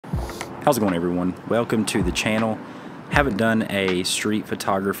How's it going, everyone? Welcome to the channel. Haven't done a street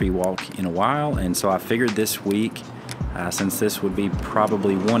photography walk in a while, and so I figured this week, since this would be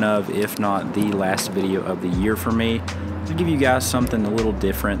probably one of, if not the last video of the year for me, to give you guys something a little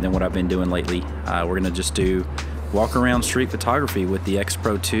different than what I've been doing lately. We're gonna just do walk around street photography with the X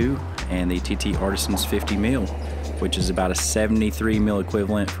Pro 2 and the TT Artisans 50 mil, which is about a 73 mil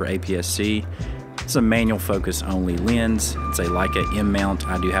equivalent for APS-C. It's a manual focus only lens. It's a Leica M Mount.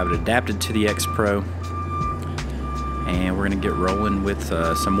 I do have it adapted to the X Pro. And we're gonna get rolling with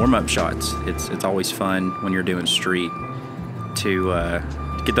some warm-up shots. It's always fun when you're doing street to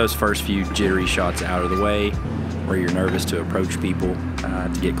get those first few jittery shots out of the way, where you're nervous to approach people,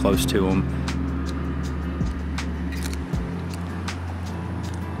 to get close to them.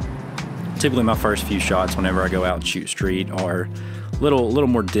 Typically my first few shots whenever I go out and shoot street are a little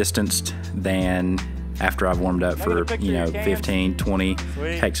more distanced than after I've warmed up for, you know, 15, 20,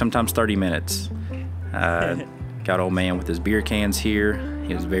 heck, sometimes 30 minutes. Got old man with his beer cans here.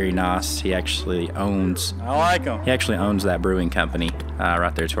 He was very nice. He actually owns, I like him. He actually owns that brewing company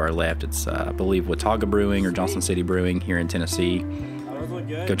right there to our left. It's I believe Watauga Brewing or Johnson City Brewing here in Tennessee.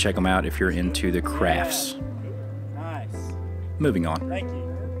 Go check them out if you're into the crafts. Nice. Moving on. Thank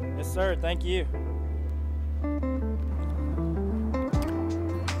you. Yes, sir. Thank you.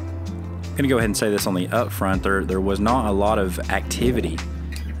 I'm gonna go ahead and say this on the up front. There was not a lot of activity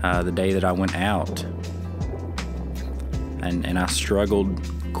the day that I went out. And I struggled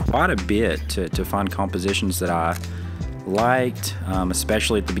quite a bit to find compositions that I liked,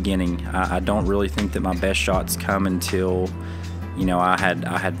 especially at the beginning. I don't really think that my best shots come until, you know, I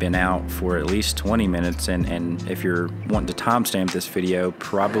had been out for at least 20 minutes, and if you're wanting to timestamp this video,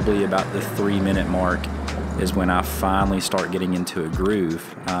 probably about the 3-minute mark is when I finally start getting into a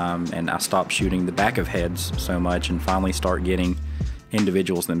groove, and I stop shooting the back of heads so much and finally start getting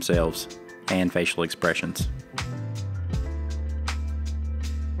individuals themselves and facial expressions.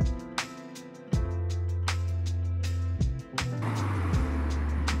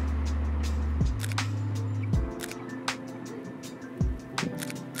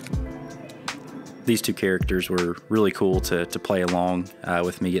 These two characters were really cool to play along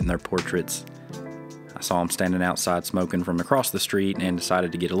with me getting their portraits. I saw them standing outside smoking from across the street and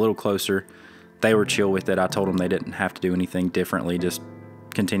decided to get a little closer. They were chill with it. I told them they didn't have to do anything differently, just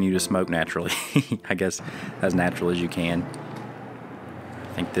continue to smoke naturally. I guess as natural as you can.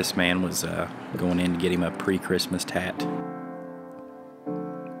 I think this man was going in to get him a pre-Christmas tat.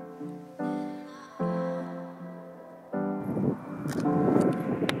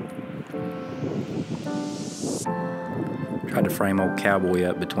 Tried to frame old Cowboy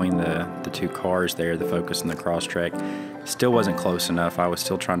up between the two cars there, the Focus and the Crosstrek. Still wasn't close enough. I was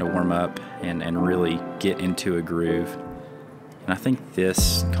still trying to warm up and really get into a groove. And I think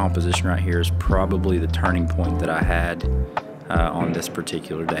this composition right here is probably the turning point that I had on this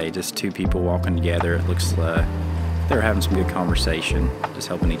particular day. Just two people walking together. It looks like they were having some good conversation, just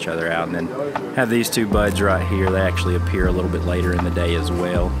helping each other out. And then have these two buds right here. They actually appear a little bit later in the day as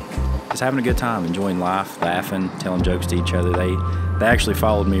well. Just having a good time, enjoying life, laughing, telling jokes to each other. They actually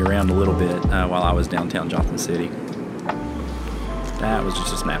followed me around a little bit while I was downtown Johnson City. That was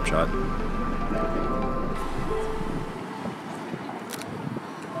just a snapshot.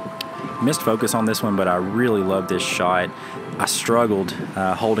 Missed focus on this one, but I really love this shot. I struggled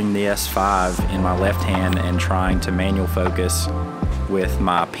holding the S5 in my left hand and trying to manual focus with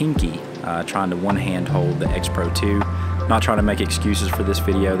my pinky, trying to one-hand hold the X Pro 2. Not trying to make excuses for this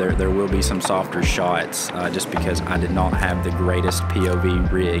video. There will be some softer shots just because I did not have the greatest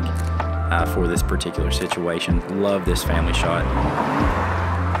POV rig for this particular situation. Love this family shot.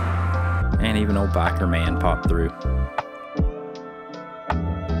 And even old biker man popped through.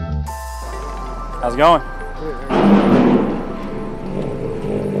 How's it going?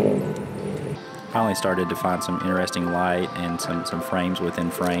 Finally started to find some interesting light and some frames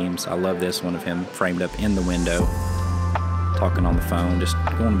within frames. I love this one of him framed up in the window, talking on the phone, just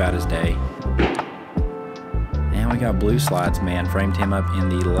going about his day. And we got Blue Slides, man. Framed him up in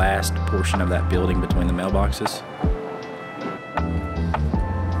the last portion of that building between the mailboxes.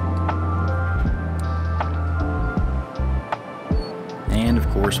 And of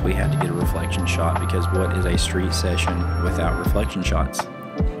course we had to get a reflection shot, because what is a street session without reflection shots?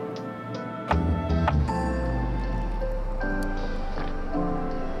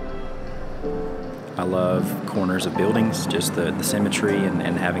 I love corners of buildings, just the symmetry and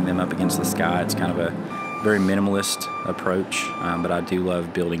having them up against the sky. It's kind of a very minimalist approach, but I do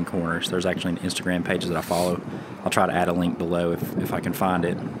love building corners. There's actually an Instagram page that I follow. I'll try to add a link below if I can find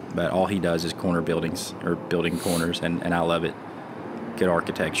it, but all he does is corner buildings, or building corners, and I love it. Good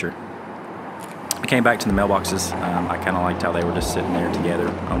architecture. I came back to the mailboxes. I kind of liked how they were just sitting there together,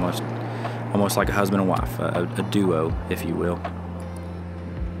 almost like a husband and wife, a duo, if you will.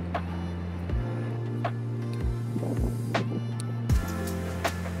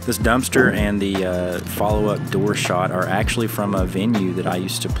 This dumpster and the follow-up door shot are actually from a venue that I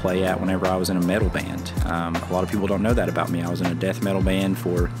used to play at whenever I was in a metal band. A lot of people don't know that about me. I was in a death metal band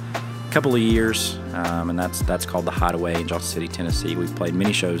for a couple of years, and that's called The Hideaway in Johnson City, Tennessee. We've played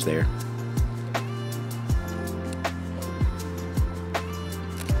many shows there.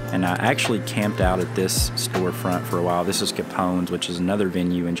 And I actually camped out at this storefront for a while. This is Capone's, which is another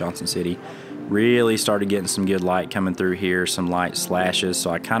venue in Johnson City. Really started getting some good light coming through here, some light slashes, so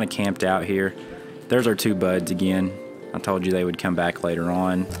I kind of camped out here. There's our two buds again. I told you they would come back later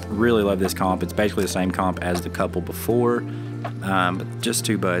on. Really love this comp. It's basically the same comp as the couple before, but just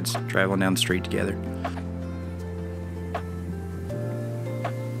two buds traveling down the street together.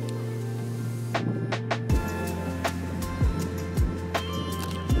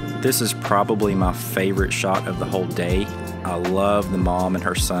 This is probably my favorite shot of the whole day. I love the mom and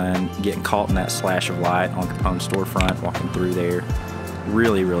her son getting caught in that slash of light on Capone's storefront, walking through there.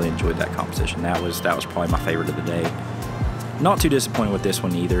 Really, really enjoyed that composition. That was probably my favorite of the day. Not too disappointed with this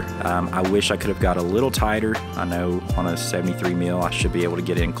one either. I wish I could have got a little tighter. I know on a 73 mil I should be able to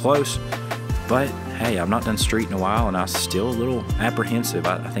get in close, but hey, I've not done street in a while and I'm still a little apprehensive.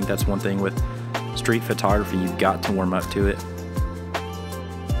 I think that's one thing with street photography, you've got to warm up to it.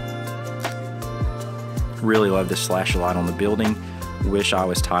 Really love this slash of light on the building. Wish I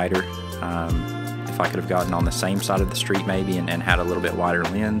was tighter. If I could have gotten on the same side of the street maybe and had a little bit wider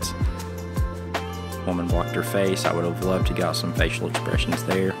lens. Woman blocked her face. I would have loved to got some facial expressions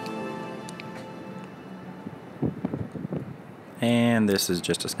there. And this is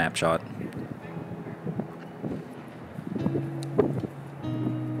just a snapshot.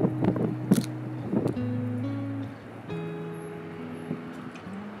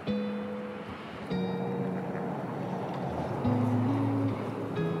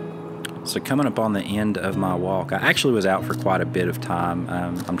 So coming up on the end of my walk, I actually was out for quite a bit of time.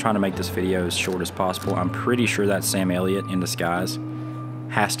 I'm trying to make this video as short as possible. I'm pretty sure that's Sam Elliott in disguise.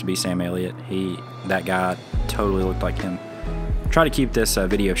 Has to be Sam Elliott. That guy totally looked like him. Try to keep this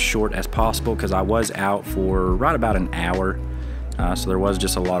video short as possible because I was out for right about an hour. So there was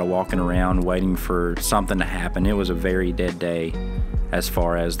just a lot of walking around waiting for something to happen. It was a very dead day as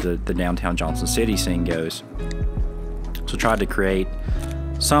far as the downtown Johnson City scene goes. So tried to create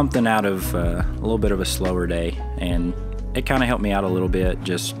something out of a little bit of a slower day, and it kind of helped me out a little bit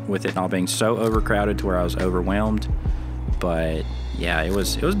just with it not being so overcrowded to where I was overwhelmed. But yeah, it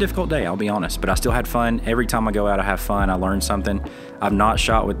was a difficult day, I'll be honest, but I still had fun. Every time I go out I have fun, I learn something. I've not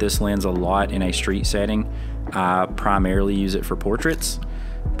shot with this lens a lot in a street setting. I primarily use it for portraits,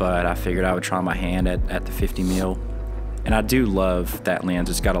 but I figured I would try my hand at the 50 mil, and I do love that lens.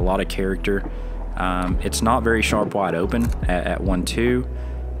 It's got a lot of character. It's not very sharp wide open at 1.2,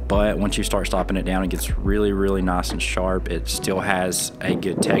 but once you start stopping it down, it gets really, really nice and sharp. It still has a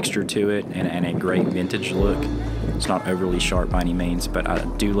good texture to it and a great vintage look. It's not overly sharp by any means, but I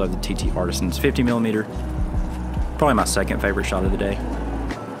do love the TT Artisans 50mm. Probably my second favorite shot of the day.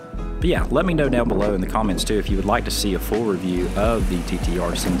 But yeah, let me know down below in the comments too if you would like to see a full review of the TT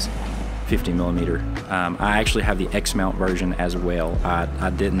Artisans 50mm. I actually have the X Mount version as well.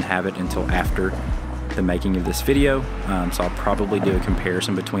 I didn't have it until after the making of this video, so I'll probably do a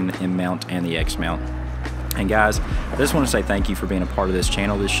comparison between the M Mount and the X Mount. And guys, I just want to say thank you for being a part of this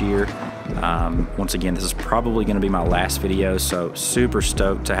channel this year. Once again, this is probably going to be my last video, so super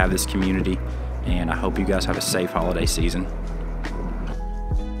stoked to have this community, and I hope you guys have a safe holiday season.